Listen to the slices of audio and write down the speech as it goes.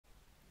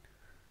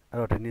အဲ့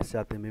တော့ဒီနေ့ဆ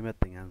ရာသင်ပေးမယ့်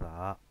သင်ခန်းစာ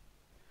က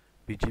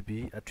BGP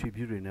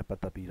attribute တွေနဲ့ပတ်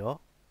သက်ပြီးတော့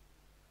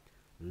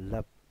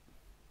lab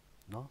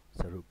เนาะဆ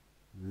ရာတို့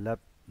lab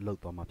လုပ်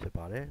သွားမှာဖြစ်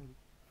ပါတယ်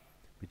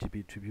BGP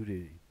attribute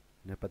တွေ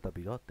နဲ့ပတ်သက်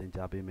ပြီးတော့သင်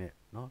ကြားပေးမယ့်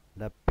เนาะ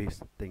lab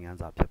based သင်ခန်း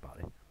စာဖြစ်ပါတ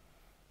ယ်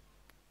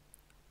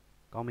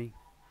ကောင်းပြီ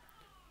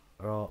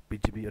အဲ့တော့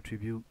BGP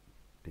attribute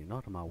တွေเนา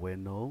ะဒီမှာ well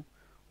known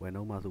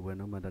မှာဆို well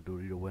known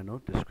mandatory တို့ well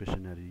known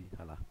discretionary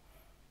ဟာလား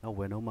เนาะ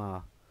well known မှာ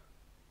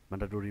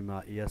mandatory မှာ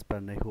ASP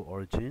network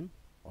origin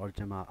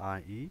မှာ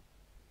IE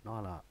เนาะ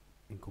ဟာလား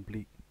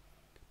incomplete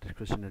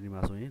discretionary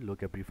မှာဆိုရင်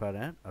local preferred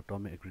and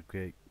atomic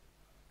aggregate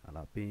ဟာ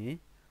လားပြီးရင်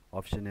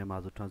optional မှာ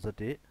ဆို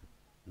transitive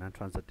non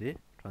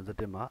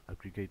transitive မှာ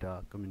aggregator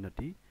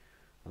community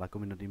ဟာလား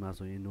community မှာ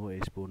ဆိုရင် no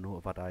export no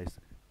advertise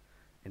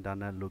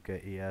internet local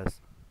AS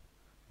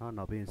เนาะ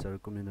နောက်ပြီးရင်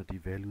community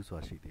value ဆို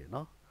တာရှိသေးတယ်เน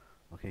าะ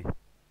okay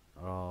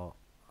အဲ့တော့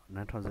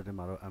non transitive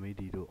မှာတော့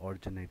MED တို့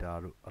originator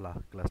တို့ဟာလား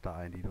cluster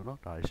ID တို့เนาะ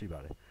ဒါတွေရှိပါ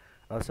တယ်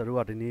အဲ့တော့ဆရာတို့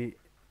ကဒီနေ့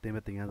သင်မ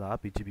ယ့်သင်ခန်းစာ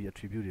BGP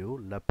attribute တွေကို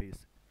lab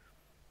based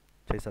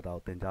ချိတ်ဆက်တာ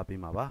ကိုသင်ကြား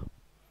ပေးမှာပါ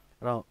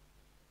အဲ့တော့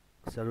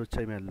ဆရာတို့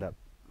ချိတ်မဲ့ lab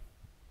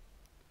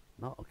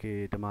เนาะ okay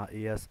ဒီမှာ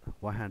AS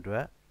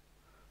 100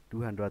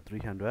 200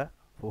 300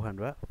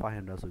 400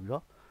 500ဆိုပြီး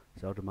တော့ဆ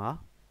ရာတို့ဒီမှာ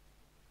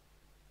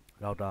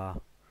router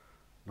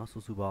เนาะစု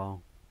စုပေါင်း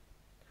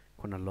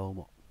9လုံး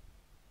ပေါ့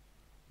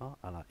เนาะ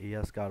ဟာလား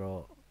AS က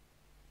တော့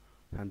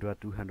100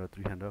 200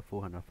 300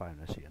 400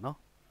 500ရှိရเนาะ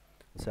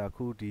ဆရာ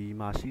ခုဒီ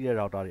မှာရှိတဲ့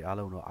router တွေအား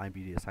လုံးတော့ IP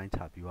တွေ assign ချ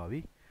ပြီးပါပြီ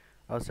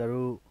အဲ့တော့ဆရာ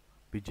တို့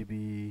BGP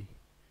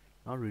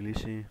เนาะ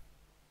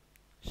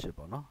relationship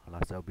ပေါ့เนาะဟာ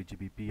လားဆရာ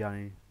BGP ပြီးရရ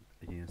င်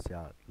အရင်ဆ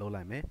ရာလုပ်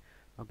လိုက်မယ်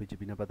เนาะ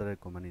BGP နဲ့ပတ်သက်တဲ့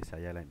command တွေဆရာ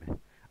ရိုက်လိုက်မယ်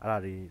အဲ့ဒါ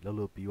တွေလုပ်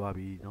လို့ပြီးသွား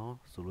ပြီเนาะ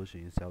ဆိုလို့ရှိ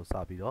ရင်ဆရာစ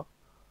ပြီးတော့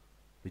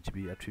BGP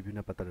attribute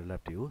နဲ့ပတ်သက်တဲ့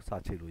lab တွေကိုစ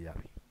ချိတ်လို့ရ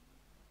ပြီ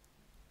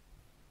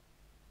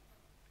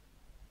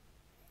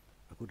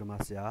အခုဒီမှာ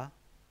ဆရာ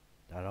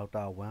ဒါ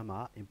router 1မှာ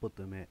input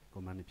သွင်းမဲ့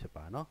command တွေဖြစ်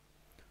ပါเนาะ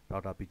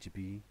router BGP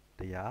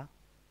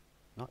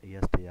 100เนาะ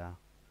AS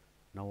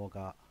 100 network က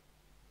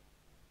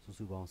စု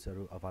စုပေါင်းဆရာ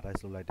တို့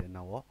advertise လုပ်လိုက်တဲ့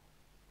network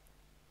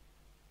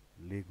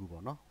 ၄ခု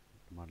ပေါ့เนาะ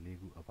ဒီမှာ၄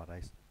ခု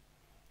advertise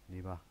နေ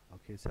ပါ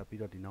okay ဆက်ပြီး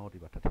တော့ဒီ network တွေ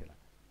ပါထပ်ထည့်လို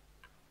က်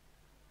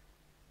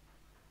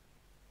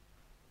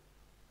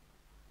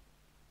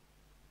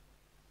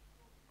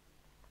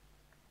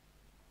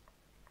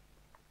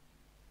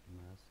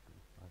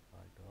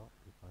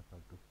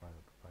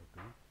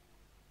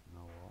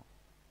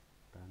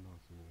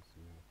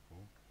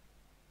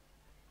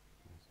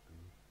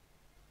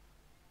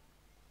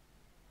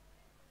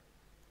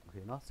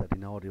okay เนาะ set ဒီ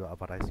network တွေပါ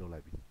advertise လုပ်လို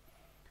က်ပြီ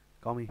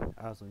ကောင်းပြီအဲ့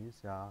ဒါဆိုရင်ဆ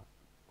ရာ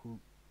ခု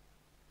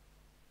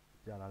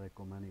ပြလာတဲ့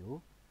command တွေကို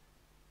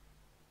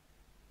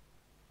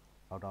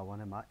router 1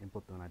ထဲမှာ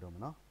input သွင်းလိုက်တော့မ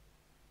ယ်เนาะ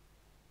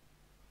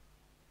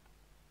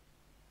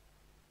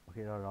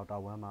okay တော့ router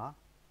 1မှာ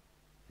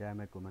ရိုက်ရမ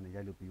ယ့် command တွေ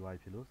ရိုက်လို့ပြီးသွားပြီ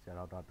ဖြစ်လို့ဆရာ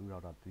router 2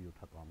 router 3ကိုထ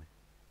ပ်သွားမယ်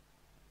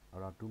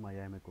router 2မှာ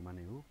ရိုက်ရမယ့် command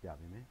တွေကိုပြ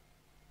ပေးမယ်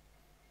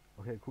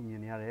okay အခုမြ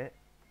င်နေရတဲ့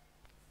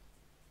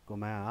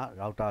command က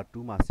router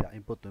 2မှာဆရာ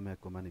input သွင်းမဲ့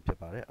command တွေဖြစ်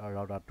ပါတယ်အဲ့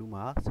router 2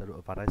မှာဆရာတို့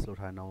advertise လုပ်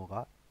ထားတဲ့ network က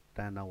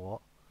10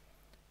 network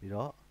ပြီး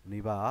တော့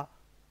neighbor က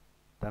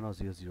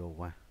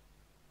 10.001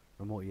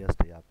 remote AS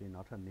တရားပြီး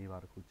နောက်ထပ် neighbor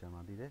တစ်ခုကျန်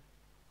ပါသေးတယ်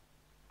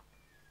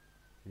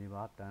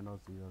neighbor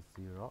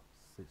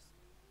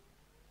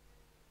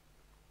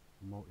 10.006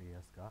 remote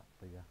AS က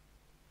တရား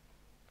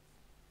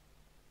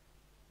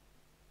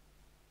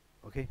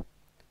okay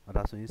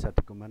ဒါဆိုရင် set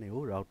command တွေ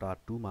ကို router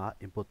 2မှာ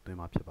input သွင်း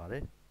မှာဖြစ်ပါတ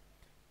ယ်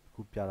အ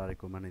ခုပြလာတဲ့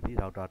command တွေဒီ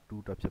router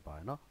 2အတွက်ဖြစ်ပါတ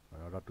ယ်เนาะ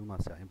router 2မှာ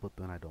ဆရာ input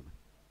သွင်းလိုက်တော့မယ်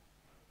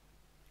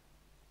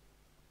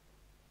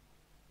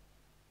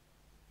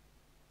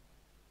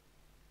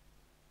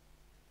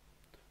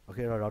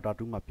okay တော့ router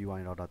 2မှာပြီးသွား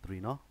ရင် router 3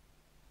เนาะ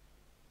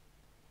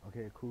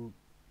okay အခု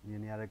မြ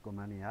င်နေရတဲ့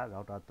command တွေက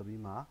router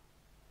 3မှာ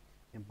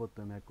input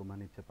သွင်းမဲ့ command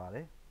တွေဖြစ်ပါတ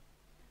ယ်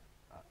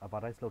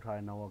advertise လုပ်ထား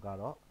တဲ့ network က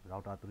တော့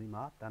router 3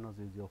မှာ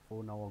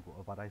 10.004 network ကို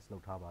advertise လု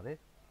ပ်ထားပါတယ်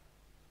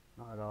เน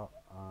าะအဲ့တော့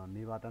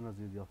neighbor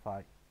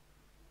 10.005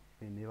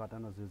 ပြီး neighbor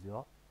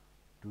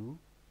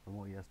 10.002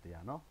 remote AS တ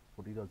ရားเนาะ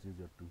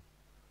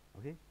 40.002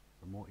 okay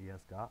remote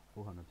AS က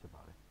400ဖြစ်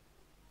ပါတယ်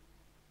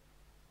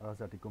အဲ့တော့ဆ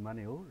ရာဒီ command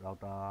တွေကို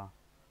router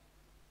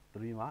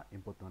 3မှာ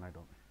input သွင်းလိုက်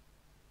တော့မယ်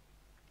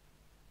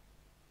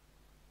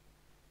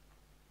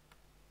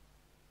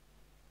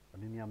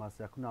ဒီနေရာမှာဆ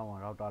ရာခုနက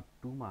router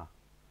 2မှာ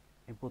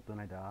input သွင်း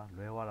လိုက်တာ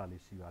လွဲသွားတာ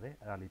လေးရှိပါတယ်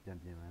အဲ့ဒါလေးပြန်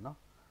ပြင်မယ်เนาะ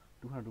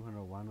200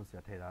 201လို့ဆ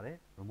ရာထည့်ထားတယ်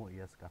remote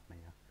AS က200အဲ့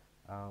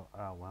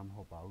ဒါ1မ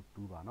ဟုတ်ပါဘူး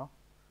2ပါเนาะ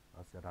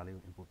အဲ့ဆရာဒါလေး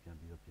ကို input ပြန်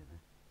ပြီးတော့ပြင်မ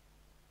ယ်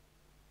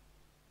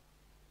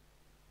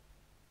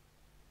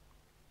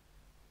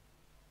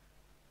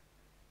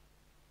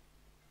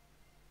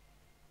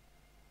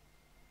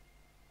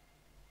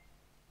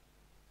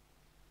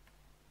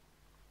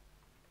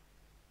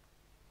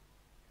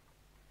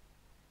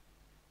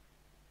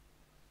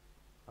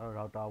အဲ့တော့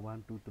router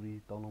 1 2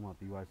 3 3လုံးမှာ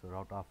ပြီးသွားပြီဆို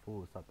router 4ကို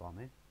ဆက်သွားမ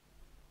ယ်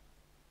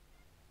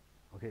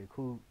okay အ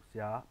ခုဆ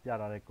ရာပြ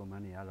ထားတဲ့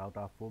command တွေက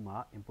router 4မှာ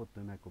input သွ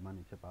င်းမဲ့ command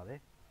တွေဖြစ်ပါတယ်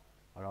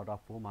router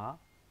 4မှာ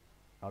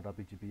router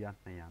BGP က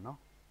200เนาะ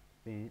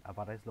ပြီးရင်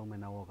Avoidance လုံး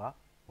မဲ့ network က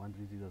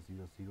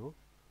 130.0.0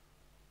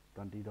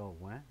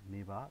 20.1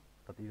 neighbor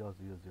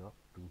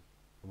 30.0.0.2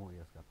 remote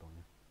AS က3ရ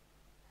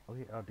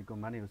Okay အဲ့တော့ဒီ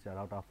command တွေကိုဆရာ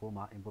router 4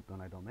မှာ input သွ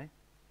င်းလိုက်တော့မယ်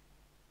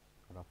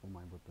router 4မှာ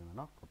input သွင်းမယ်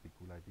နော် copy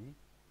ကူးလိုက်ပြီး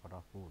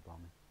router 4ကိုသွား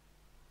မယ်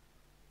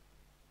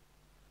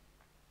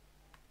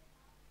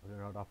Okay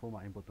router 4မှာ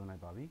input သွင်းလို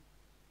က်ပါပြီ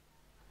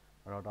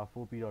router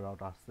 4ပြီးတော့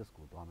router 6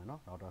ကိုသွားမယ်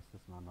နော် router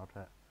 6မှာနောက်ထ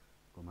ပ်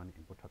command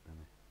တွေ input ထပ်သွင်း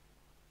မယ်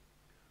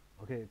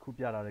Okay အခု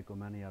ပြထားတဲ့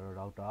command တွေကတော့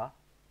router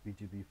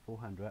BGP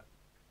 400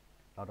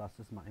 router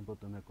 6မှာ input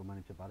သွင်းမဲ့ command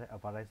တွေဖြစ်ပါတယ်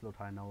Avoidance လုပ်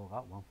ထားတဲ့ network က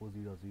 140.0.0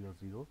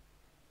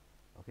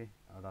 Okay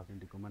အဲ့ဒါဆိုရ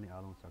င်ဒီ command တွေ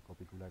အားလုံးဆရာ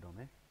copy ကူးလိုက်တော့မ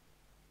ယ်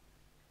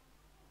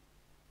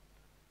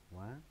 1.2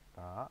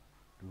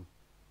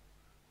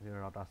 Okay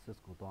router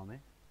 6ကိုသွားမ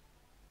ယ်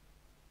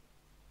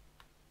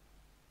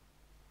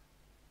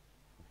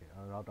Okay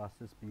router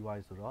 6ပြီးသွား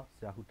ပြီဆိုတော့ဆ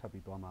ရာခုထပ်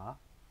ပြီးသွားမှာ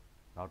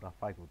router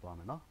 5ကိုသွားမ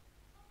ယ်နော်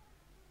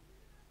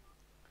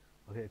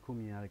Okay အခု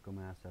မြင်ရတဲ့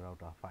command ဆရာ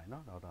router 5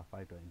နော် router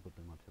 5အတွက် input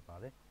သွင်းမှာဖြစ်ပါ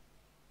တယ်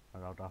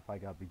router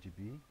 5က BGP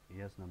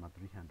AS number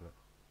 300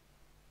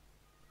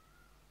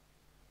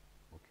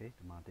 Okay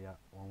ဒီမှာတရား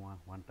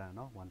110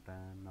နော်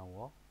110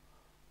 network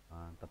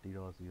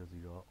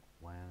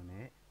 30.0.0.1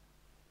 နဲ့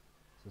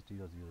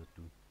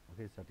 60.0.2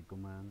 Okay ဆရာဒီ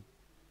command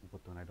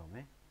input သွင်းလိုက်တော့မ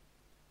ယ်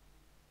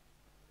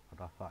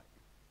router 5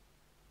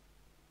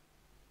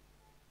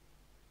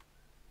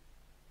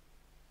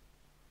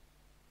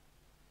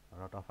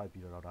 router 5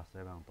ပြီးတော့ router 7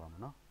ကိုသွားမ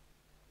ယ်နော်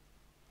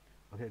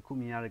Okay အခု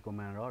မြင်ရတဲ့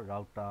command တော့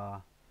router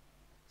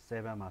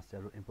 7မှာဆရာ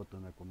တို့ input သွ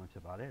င်းမဲ့ command ဖြ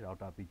စ်ပါတယ်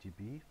router BGP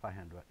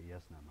 500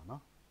 AS number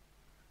နော်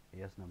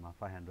AS number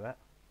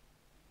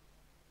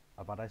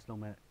 500 Avoidance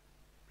လုံးမဲ့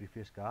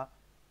prefix က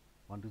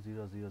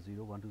 120.0.0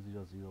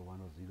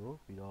 120.0.1.0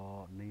 ပြီးတော့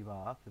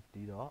neighbor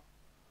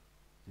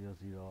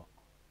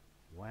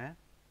 50.0.0.1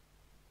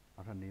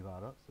 နောက်ထပ် neighbor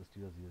တော့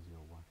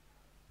 60.0.0.1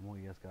 remote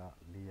AS က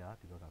400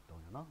ဒီဘက်က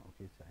300နော်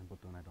Okay ဆရာ input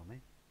သွင်းလိုက်တော့မ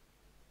ယ်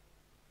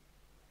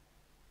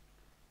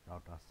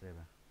router 7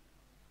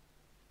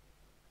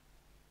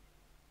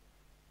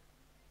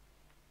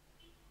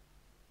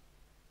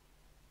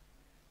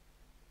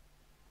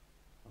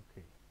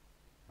 Okay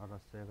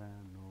router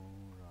 7 no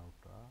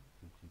router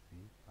BGP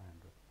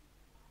 500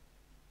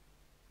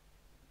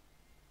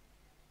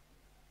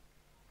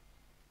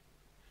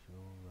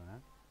 show run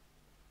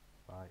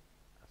 5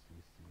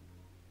 SEC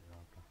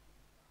router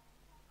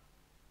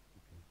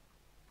Okay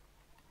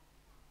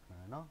နော်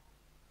နော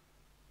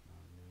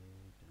က်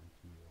လေးပြန်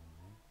ကြည့်အောင်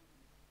မယ်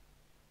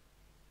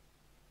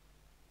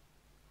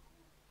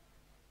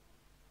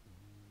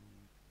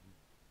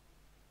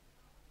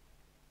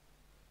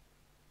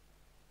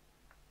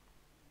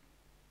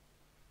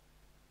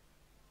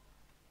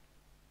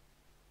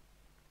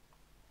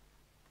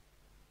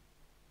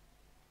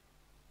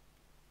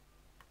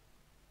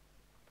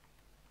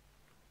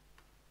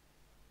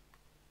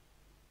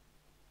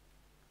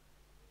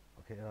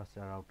Okay အဲ့တော့ဆ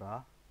ရာ router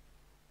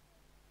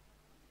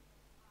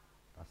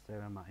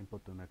 7မှာ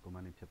input သွင်းမဲ့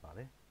command တွေဖြစ်ပါတ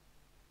ယ်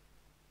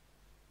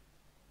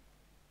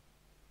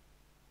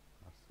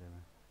 7ဒါ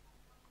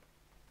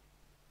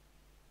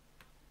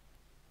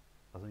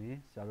ဆိုရင်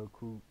ဆရာတို့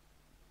ခု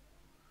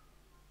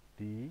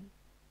ဒီ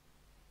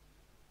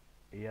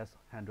AS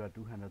 100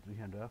 200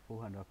 300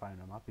 400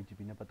 500မှာ BGP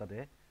နဲ့ပတ်သက်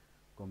တဲ့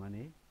command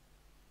တွေ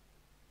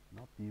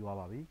နော်ပြီးသွား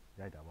ပါပြီ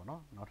ရိုက်တာပေါ့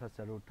နော်နောက်ထပ်ဆ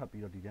ရာတို့ထပ်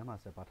ပြီးတော့ဒီထဲမှာ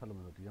ဆရာပါထပ်လို့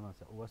မလို့ဒီထဲမှာဆ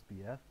ရာ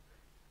OSPF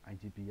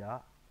IGP က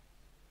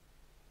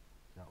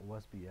ဆရာ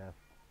OSPF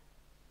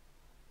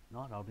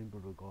နော် routing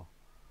protocol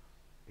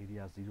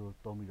area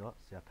 0သုံးပြီးတော့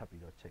ဆရာထပ်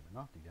ပြီးတော့ချိန်မယ်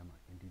နော်ဒီထဲမှာ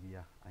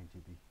interior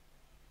IGP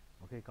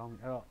Okay ကောင်းပြီ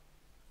အဲ့တော့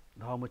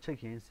ဒါမှမချိန်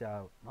ခင်ဆရာ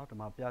နော်ဒီ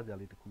မှာပြစရာ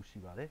လေးတစ်ခုရှိ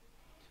ပါတယ်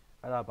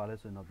အဲ့ဒါဘာလဲ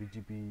ဆိုရင်တော့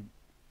BGP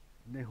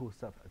နေဟို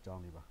set အကြော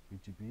င်းလေးပါ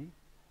BGP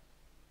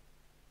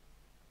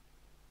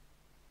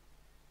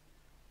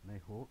နေ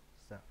ဟို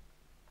set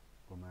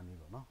command လေး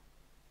ပေါ့နော်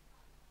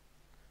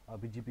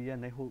BGP ရဲ့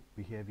network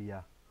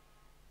behavior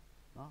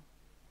နော်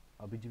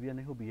BGP ရဲ့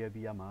network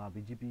behavior မှာ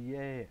BGP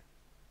ရဲ့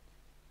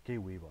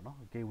gateway ပေါ့နော်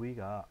gateway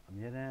ကအ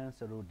များတန်းဆ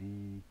ရာတို့ဒီ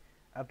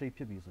update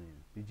ဖြစ်ပြီဆိုရင်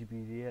BGP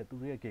တွေရဲ့သူ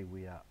တို့ရဲ့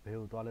gateway ကဘယ်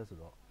ကိုသွားလဲဆို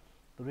တော့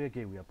သူတို့ရဲ့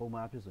gateway ကပုံမှ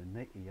န်အဖြစ်ဆိုရင်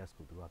net AS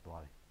ကိုသူတို့က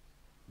သွားတယ်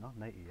နော်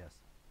net AS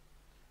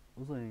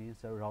ဥဆိုရင်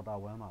ဆရာတို့ router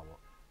 1မှာ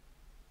ပေါ့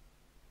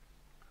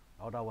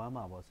router 1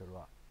မှာပေါ့ဆရာတို့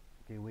က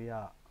gateway က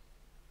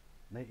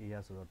net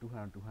AS ဆိုတော့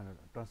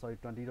200 sorry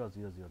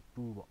 20.0.0.2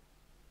 ပေါ့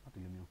နော်ဒီ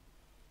လိုမျိုး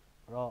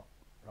အဲ့တော့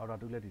router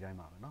 2လည်းဒီတိုင်း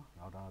ပါပဲနော်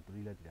router 3လ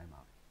ည်းဒီတိုင်းပါ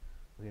ပဲ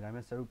Okay ဒါပေ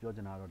မဲ့ဆရာတို့ပြောချ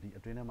င်တာကတော့ဒီ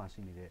အတွင်းထဲမှာ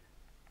ရှိနေတဲ့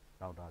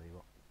router တွေ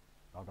ပေါ့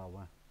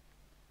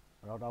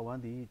router 1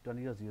ဒီ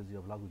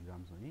 20.0.0 ဘလောက်ကိုယူရ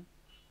မှာဆိုရင်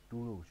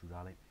2လို့ယူ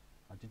ထားလိုက်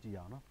မယ်ကြည့်ကြည့်ရ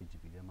အောင်နော်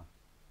BGP ထဲမှာ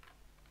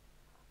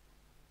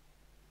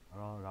အဲ့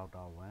တော့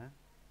router 1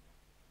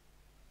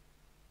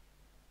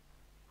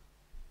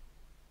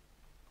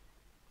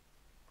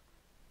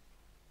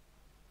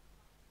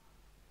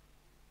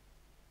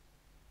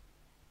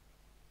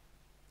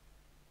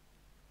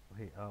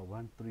 Okay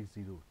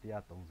 130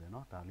 130เน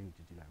าะဒါလေး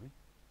ကိုကြည့်ကြည့်လိုက်ပြီ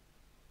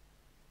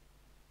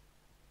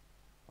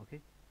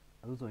Okay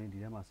အခုဆိုရင်ဒီ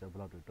ထဲမှာ set ဘ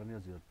လောက်တွေ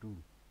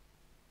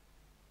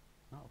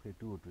20.02 နော် okay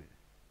 2ကိုတွေ့တယ်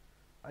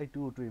အဲ့2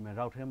ကိုတွေ့မယ်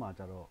route ထဲမှာ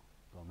ကြတော့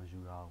တော့မယူ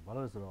တာဘူးဘာ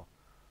လို့လဲဆိုတော့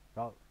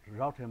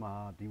route ထဲမှာ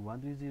ဒီ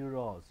130.00ဒီ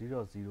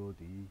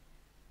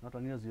နော်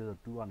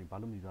 20.0.2 ကနေဘာ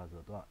လို့မယူတာ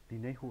ဆိုတော့သူကဒီ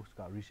net host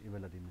က reach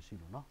ability မရှိ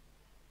လို့နော်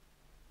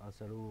အဲ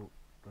ဆိုတော့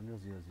 20.0.1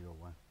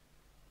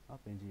 နော်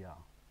ပြင်ကြည့်ရအော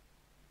င်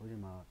ဟိုဒီ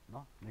မှာ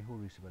နော် net host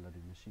reach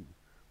ability မ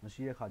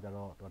ရှိတဲ့ခါကျ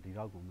တော့သူကဒီ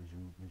route ကိုမ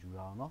ယူရ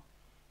အောင်နော်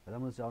ဒါကြော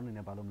င့်မို့ဆရာအနေ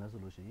နဲ့ဘာလုပ်မလဲဆို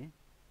လို့ရှိရင်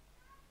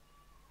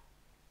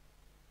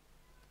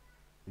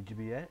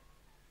BGP ရဲ့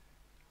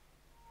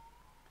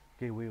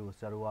gateway ကိုဆ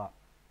ရာတို့က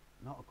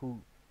နော်အခု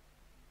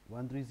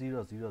 130.00 ဆို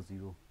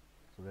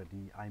တဲ့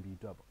ဒီ IP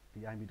အတွက်ပေါ့ဒီ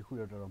IP တစ်ခု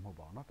တော့တော်တော်မဟုတ်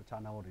ပါဘူးเนาะတ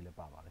ခြား network တွေလည်း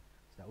ပါပါတယ်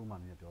ဆရာဥပမာ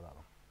နည်းနဲ့ပြောတာ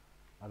ပါ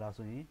အဲဒါ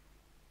ဆိုရင်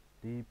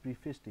ဒီ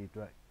prefix တွေအ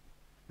တွက်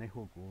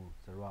network ကို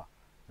ဆရာတို့က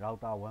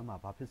router 1မှာ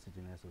ဘာဖြစ်စေချ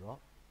င်လဲဆိုတော့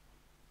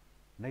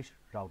next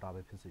router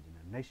ပဲဖြစ်စေချင်တ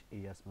ယ် next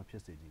AS မဖြ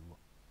စ်စေချင်ဘူး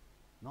ပေါ့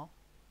เนาะ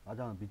ဒါ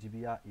ကြောင့် BGP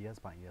က AS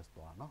by AS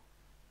သွားเนาะ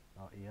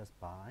တော့ AS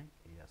by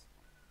AS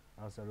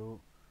အဲဆရာတို့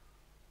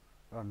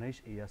တော့ next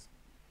AS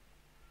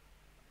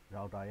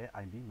router ရဲ့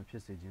IP မဖြ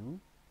စ်စေချင်ဘူး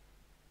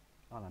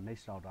ဟုတ်လား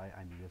next router ရဲ့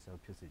IP ပဲဆရာ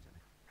တို့ဖြစ်စေချင်တ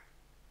ယ်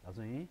ဒါ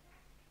ဆိုရင်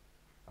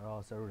အဲ့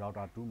တော့ဆရာတို့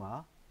router 2မှာ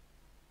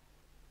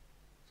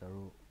ဆရာ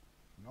တို့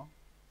เนาะ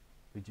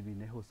BGP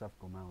network serve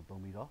command ကို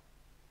သုံးပြီးတော့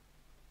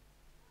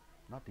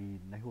เนาะဒီ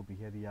network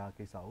behavior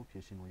ကိစ္စကိုဖြ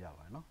ည့်ရှင်းလို့ရ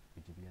ပါတယ်เนาะ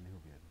BGP ရဲ့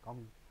network behavior ကောင်း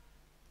ပြီ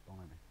သုံး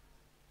လိုက်မယ်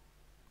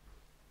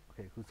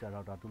okay အခုဆရာ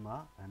router 2မှာ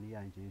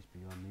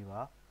NEIGHB1 နေ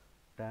ပါ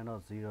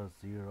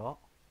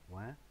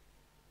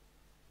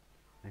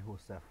 10.0.0.1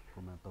 network serve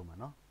command သုံးမယ်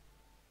เนาะ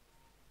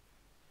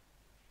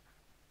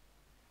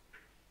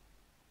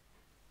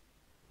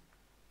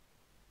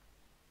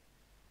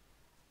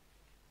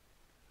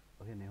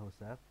okay network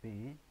serve ပြီး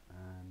ရင်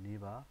နေ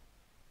ပါ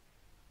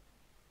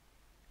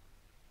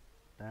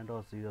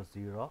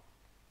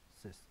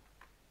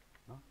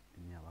 10.0.0.6 เนาะဒီ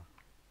နေရာပါ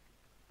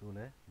တို့လ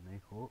ည်း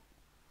network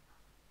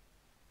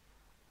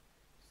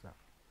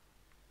serve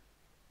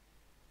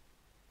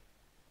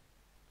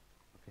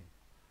okay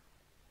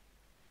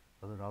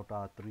ဆိုတော့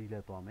router 3လည်း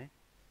သွားမယ်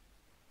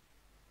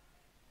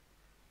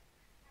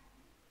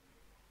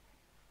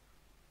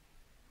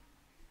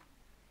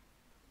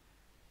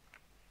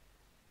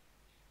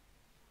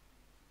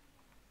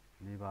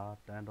နေပါ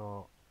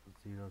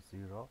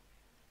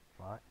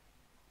 10.0.0.5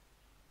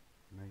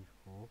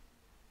 network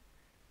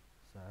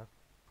serve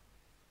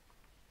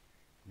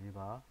နေ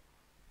ပါ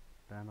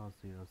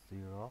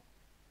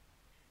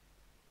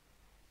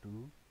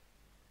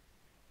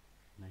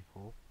 10.0.0.2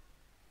 network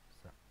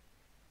serve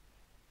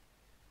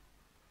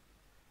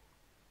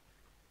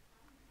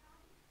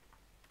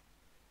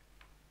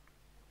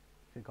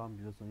ဒီကောင်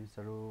ပြီးလို့ဆိုရင်ဆ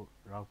ရာတို့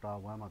router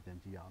 1မှာပြန်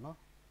ကြည့်ရအောင်เนาะ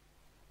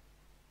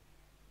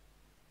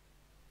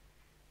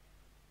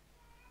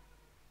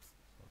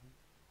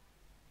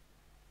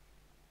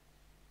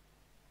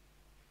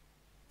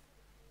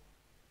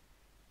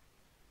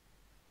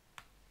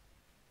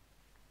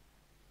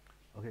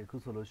okay အခု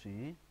ဆိုလို့ရှိ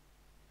ရင်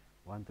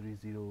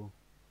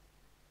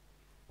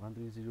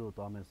130ကို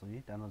သွားမယ်ဆိုရ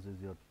င်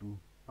 10.0.0.2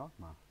 เนาะ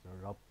မှာဆိုတော့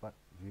route path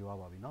view ရ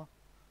ပါပြီเนาะ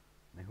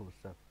network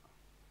serve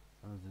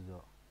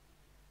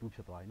 10.0.2 ဖြ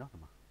စ်သွားပြီเนาะဒီ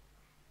မှာ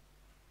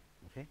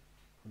okay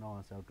ခုနက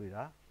ဆရာတို့တွေ့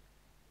တာ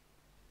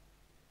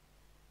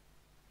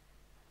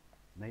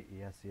net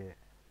AS ရဲ့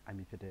IP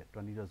ဖြစ်တဲ့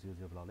 20.00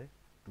 ဘယ်လောက်လဲ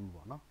2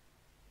ပေါ့เนาะ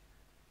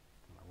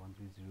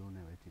130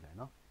နဲ့ပဲကြည့်လိုက်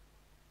เนาะ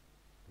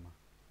ဒီမှာ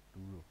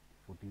2လို့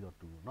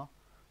 40.2 เนาะ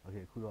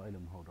okay အခုတော့အဲ့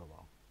လိုမဟုတ်တော့ပါ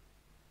ဘူး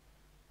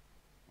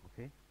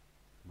okay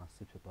ဒီမှာ6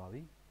ဖြစ်သွား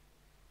ပြီ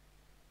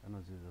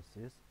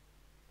 10.0.6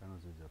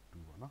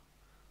 10.0.2 ပေါ့เนาะ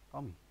ကော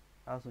င်းပြီ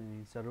အဲ့ဆိုရ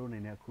င်ဆရာတို့အနေ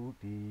နဲ့အခု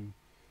ဒီ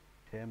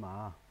ထဲမှာ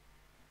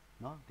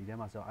เนาะဒီထဲ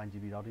မှာဆရာ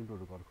IGP routing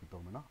protocol တစ်ခု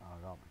သုံးမယ်เนาะ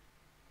အဲ့တော့မယ်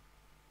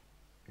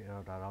okay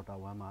အဲ့တော့ဒါ router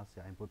 1မှာဆ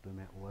ရာ input သွင်း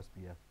မယ်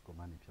OSPF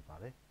command တွေဖြစ်ပါ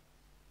တယ်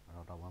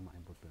router 1မှာ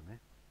input သွင်းမယ်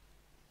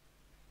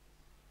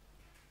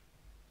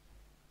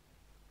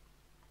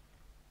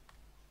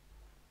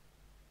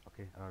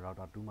okay အဲ့တော့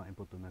router 2မှာ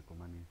input သွင်းမဲ့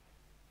command တွေ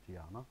ကြည့်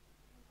အောင်เนาะ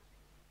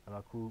အဲ့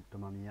တော့အခုဒီ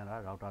မှာမြင်ရတာ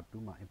router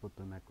 2မှာ input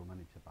သွင်းမဲ့ command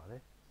တွေဖြစ်ပါတ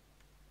ယ်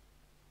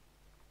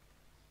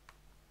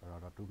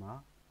router 2မှာ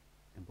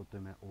input သွ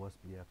င်းမဲ့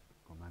OSPF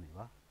command တွေ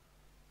ပါ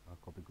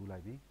copy ကူးလို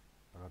က်ပြီ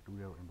router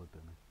 2ရဲ့ကို input သွ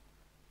င်းမယ်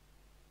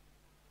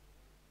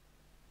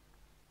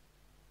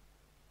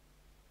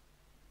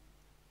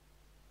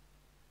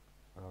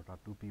router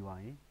 2ပြီးသွား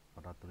ရင်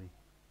router 3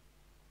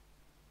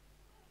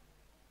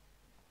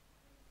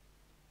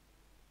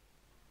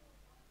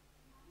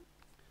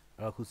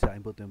အဲ့တော့ခုဆရာ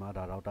input သွင်းမှာ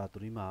ဒါ router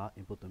 3မှာ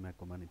input သွင်းမဲ့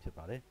command တွေဖြစ်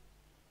ပါတယ်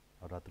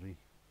router 3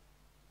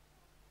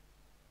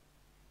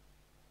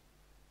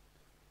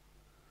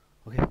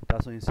 okay ဒါ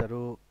ဆိုရင်ဆရာ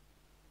တို့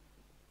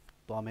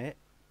သွားမယ်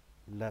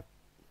left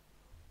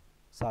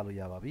စလို့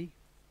ရပါပြီ